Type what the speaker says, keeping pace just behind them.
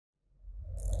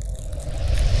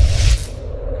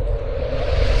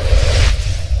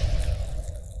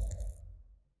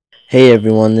Hey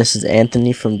everyone, this is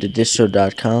Anthony from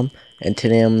DaDistro.com, and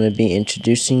today I'm going to be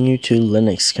introducing you to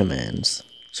Linux commands.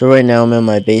 So right now I'm in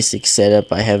my basic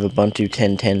setup. I have Ubuntu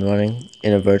 10.10 running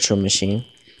in a virtual machine.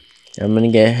 And I'm going to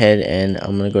get ahead and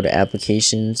I'm going to go to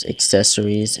Applications,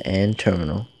 Accessories, and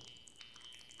Terminal.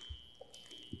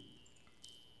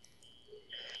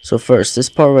 So first, this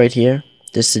part right here,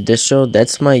 this DaDistro,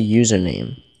 that's my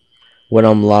username, what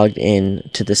I'm logged in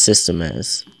to the system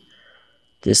as.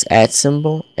 This @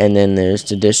 symbol, and then there's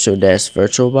the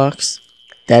distro-virtualbox.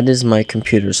 That is my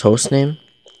computer's hostname.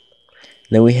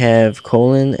 Then we have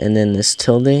colon, and then this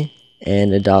tilde,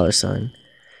 and a $sign.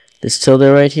 This tilde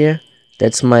right here,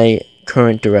 that's my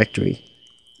current directory.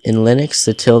 In Linux,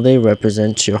 the tilde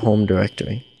represents your home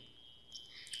directory.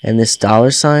 And this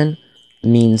 $sign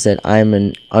means that I'm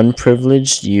an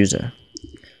unprivileged user.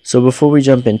 So before we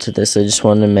jump into this, I just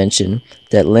wanted to mention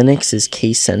that Linux is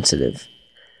case sensitive.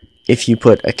 If you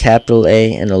put a capital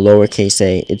A and a lowercase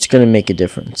a, it's going to make a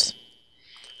difference.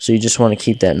 So you just want to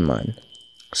keep that in mind.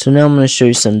 So now I'm going to show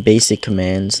you some basic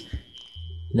commands.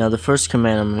 Now the first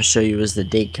command I'm going to show you is the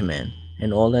date command.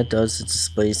 And all that does is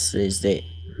displays today's date.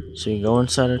 So you go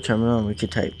inside our terminal and we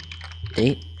could type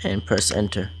date and press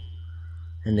enter.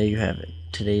 And there you have it,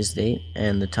 today's date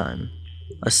and the time.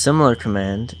 A similar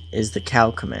command is the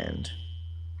cal command.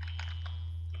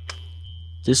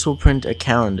 This will print a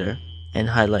calendar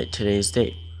and highlight today's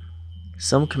date.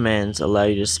 Some commands allow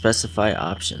you to specify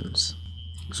options.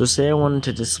 So say I wanted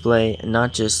to display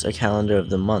not just a calendar of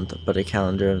the month, but a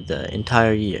calendar of the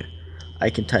entire year. I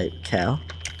can type cal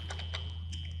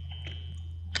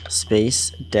space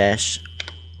dash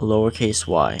lowercase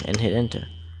y and hit enter.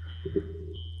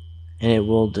 And it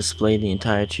will display the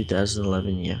entire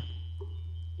 2011 year.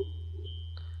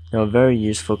 Now a very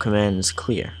useful command is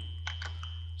clear.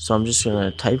 So I'm just going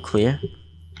to type clear,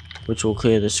 which will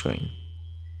clear the screen.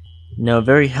 Now a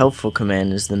very helpful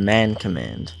command is the man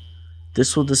command.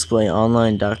 This will display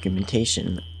online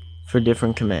documentation for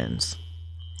different commands.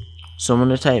 So I'm going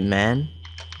to type man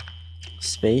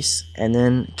space and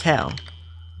then cal,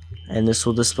 and this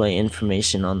will display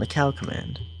information on the cal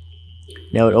command.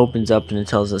 Now it opens up and it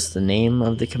tells us the name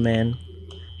of the command,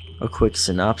 a quick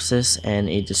synopsis, and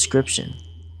a description.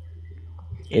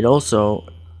 It also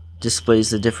displays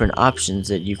the different options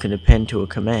that you can append to a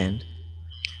command.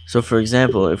 So for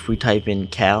example, if we type in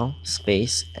cal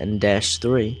space and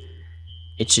 -3,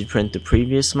 it should print the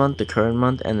previous month, the current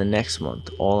month, and the next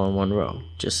month all in one row,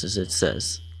 just as it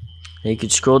says. Now you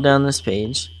could scroll down this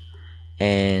page,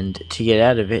 and to get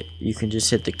out of it, you can just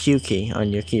hit the Q key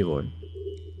on your keyboard.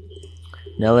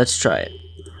 Now let's try it.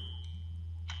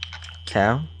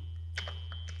 Cal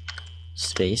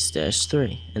space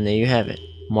 -3, and there you have it,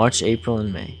 March, April,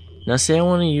 and May. Now say I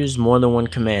want to use more than one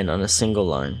command on a single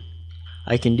line.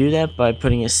 I can do that by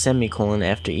putting a semicolon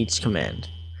after each command.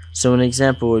 So an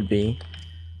example would be,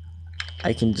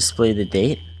 I can display the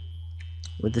date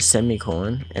with the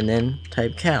semicolon and then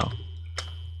type cal.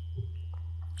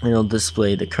 And it'll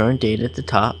display the current date at the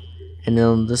top, and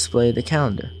it'll display the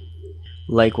calendar.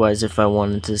 Likewise, if I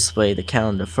wanted to display the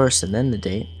calendar first and then the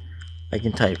date, I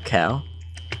can type cal,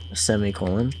 a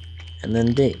semicolon, and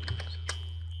then date.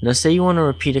 Now say you want to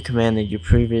repeat a command that you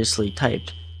previously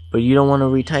typed, but you don't want to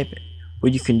retype it.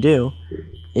 What you can do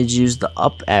is use the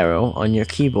up arrow on your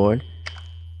keyboard,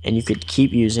 and you could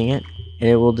keep using it, and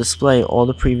it will display all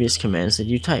the previous commands that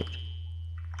you typed.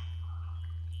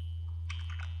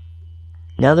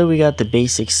 Now that we got the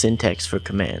basic syntax for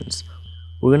commands,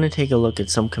 we're going to take a look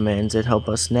at some commands that help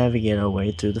us navigate our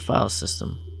way through the file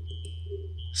system.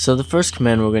 So the first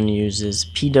command we're going to use is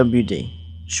pwd,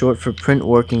 short for print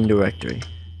working directory.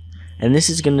 And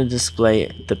this is going to display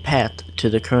the path to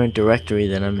the current directory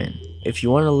that I'm in. If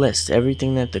you want to list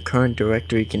everything that the current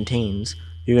directory contains,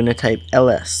 you're going to type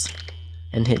ls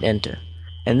and hit enter.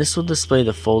 And this will display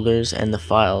the folders and the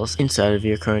files inside of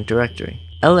your current directory.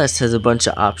 ls has a bunch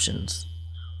of options.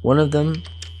 One of them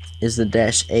is the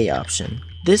 -a option.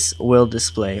 This will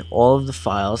display all of the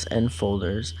files and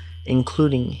folders,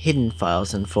 including hidden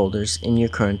files and folders in your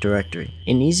current directory.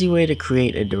 An easy way to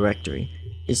create a directory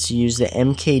is to use the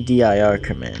mkdir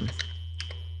command,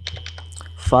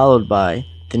 followed by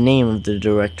the name of the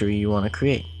directory you want to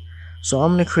create. So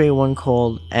I'm going to create one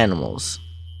called animals.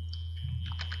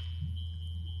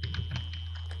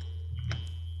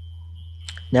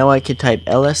 Now I could type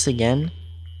ls again,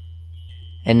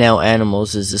 and now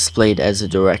animals is displayed as a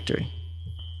directory.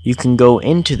 You can go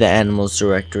into the animals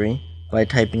directory by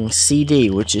typing cd,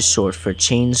 which is short for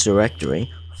change directory,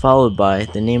 followed by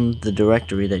the name of the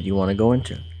directory that you want to go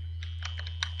into.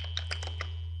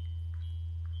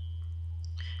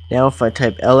 Now if I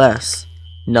type ls,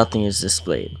 nothing is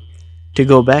displayed. To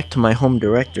go back to my home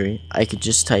directory, I could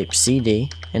just type cd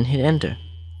and hit enter.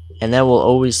 And that will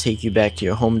always take you back to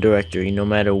your home directory no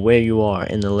matter where you are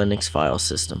in the Linux file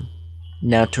system.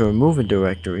 Now to remove a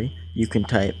directory, you can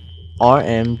type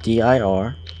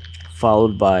rmdir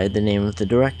followed by the name of the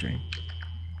directory.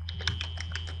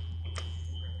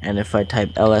 And if I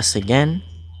type ls again,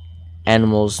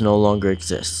 animals no longer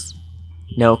exists.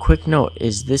 Now a quick note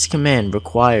is this command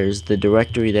requires the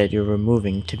directory that you're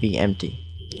removing to be empty.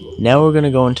 Now we're going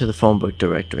to go into the phone book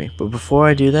directory, but before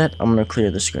I do that, I'm going to clear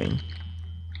the screen.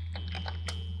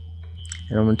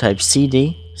 And I'm going to type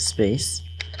cd space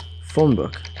phone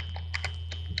book.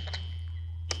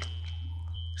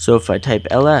 So if I type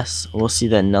ls, we'll see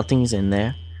that nothing's in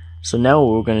there. So now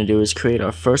what we're going to do is create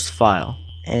our first file,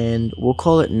 and we'll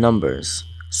call it numbers.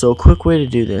 So a quick way to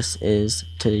do this is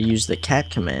to use the cat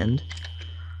command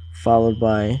followed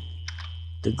by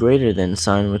the greater than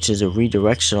sign, which is a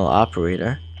redirectional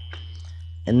operator,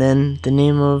 and then the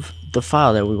name of the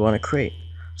file that we want to create.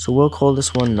 So we'll call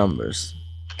this one numbers.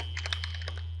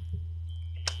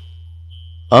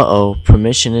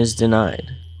 Permission is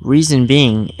denied. Reason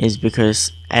being is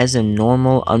because as a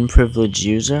normal unprivileged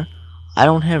user, I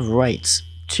don't have rights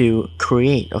to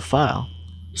create a file.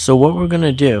 So what we're going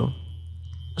to do,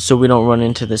 so we don't run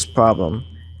into this problem,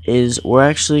 is we're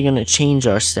actually going to change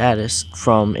our status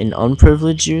from an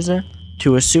unprivileged user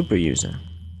to a super user.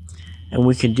 And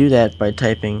we can do that by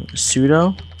typing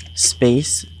sudo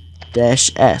space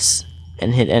 -s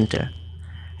and hit enter.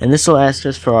 And this will ask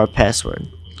us for our password.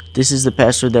 This is the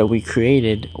password that we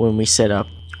created when we set up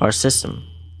our system.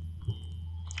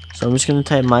 So I'm just going to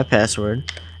type my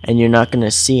password, and you're not going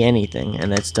to see anything,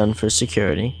 and that's done for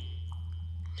security.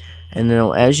 And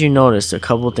then as you notice, a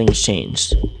couple things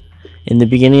changed. In the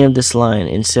beginning of this line,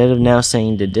 instead of now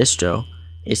saying DaDistro,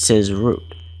 it says root,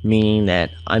 meaning that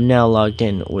I'm now logged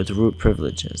in with root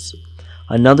privileges.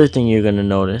 Another thing you're going to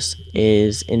notice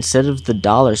is instead of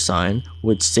the $sign,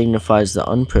 which signifies the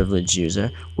unprivileged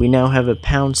user, we now have a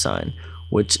 £sign,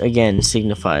 which again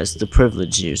signifies the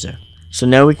privileged user. So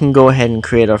now we can go ahead and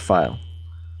create our file.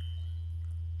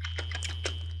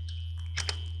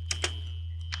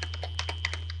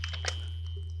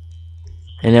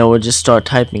 And now we'll just start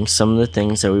typing some of the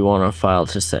things that we want our file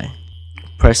to say,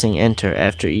 pressing enter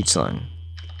after each line.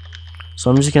 So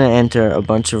I'm just going to enter a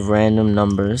bunch of random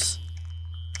numbers.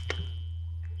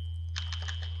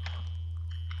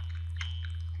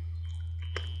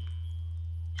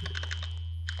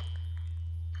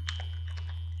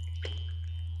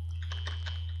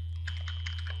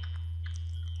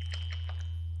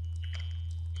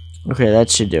 Okay,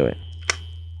 that should do it.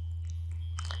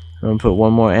 I'm going to put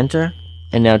one more enter.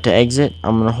 And now to exit,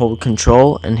 I'm going to hold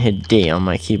Control and hit D on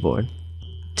my keyboard.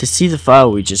 To see the file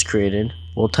we just created,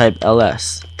 we'll type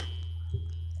ls.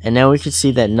 And now we can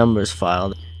see that numbers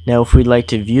file. Now if we'd like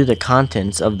to view the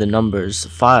contents of the numbers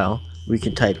file, we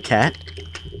could type cat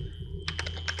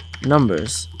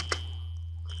numbers.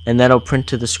 And that'll print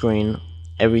to the screen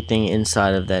everything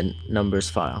inside of that numbers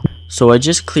file. So I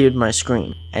just cleared my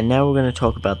screen, and now we're going to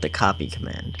talk about the copy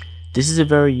command. This is a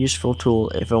very useful tool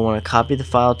if I want to copy the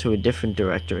file to a different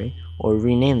directory or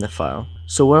rename the file.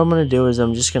 So what I'm going to do is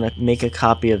I'm just going to make a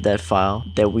copy of that file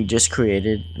that we just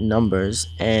created, numbers,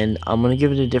 and I'm going to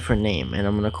give it a different name, and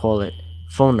I'm going to call it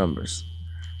phone numbers.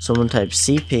 So I'm going to type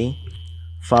cp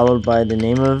followed by the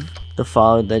name of the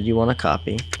file that you want to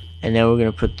copy, and now we're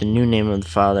going to put the new name of the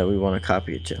file that we want to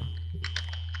copy it to.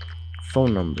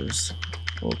 Phone numbers,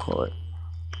 we'll call it.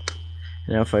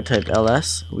 Now if I type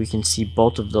ls, we can see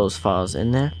both of those files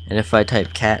in there. And if I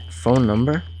type cat phone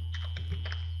number,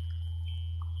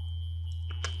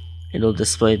 it'll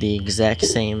display the exact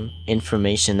same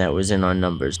information that was in our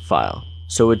numbers file.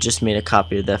 So it just made a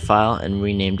copy of that file and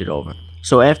renamed it over.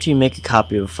 So after you make a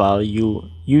copy of a file, you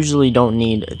usually don't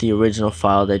need the original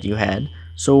file that you had.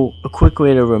 So a quick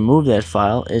way to remove that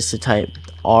file is to type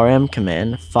rm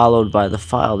command followed by the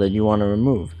file that you want to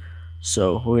remove.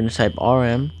 So we're going to type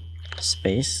rm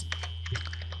space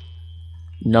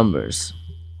numbers,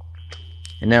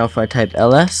 and now if I type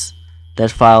ls,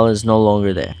 that file is no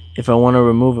longer there. If I want to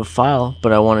remove a file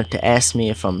but I want it to ask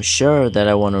me if I'm sure that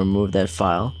I want to remove that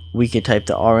file, we could type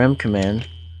the rm command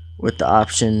with the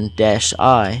option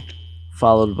 -i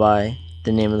followed by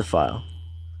the name of the file.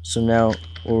 So now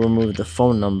we'll remove the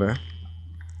phone number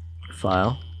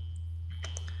file,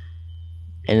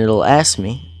 and it'll ask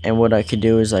me, and what I could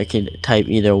do is I could type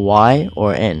either Y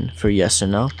or N for yes or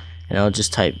no, and I'll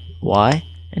just type Y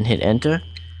and hit enter.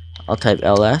 I'll type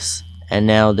ls, and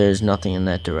now there's nothing in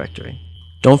that directory.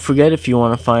 Don't forget, if you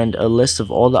want to find a list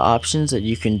of all the options that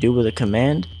you can do with a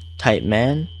command, type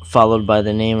man, followed by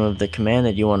the name of the command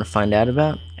that you want to find out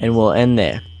about, and we'll end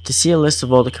there. To see a list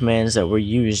of all the commands that were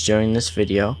used during this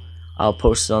video, I'll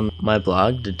post it on my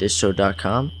blog,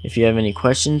 DaDistro.com. If you have any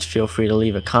questions, feel free to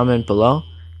leave a comment below.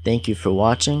 Thank you for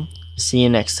watching. See you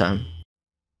next time.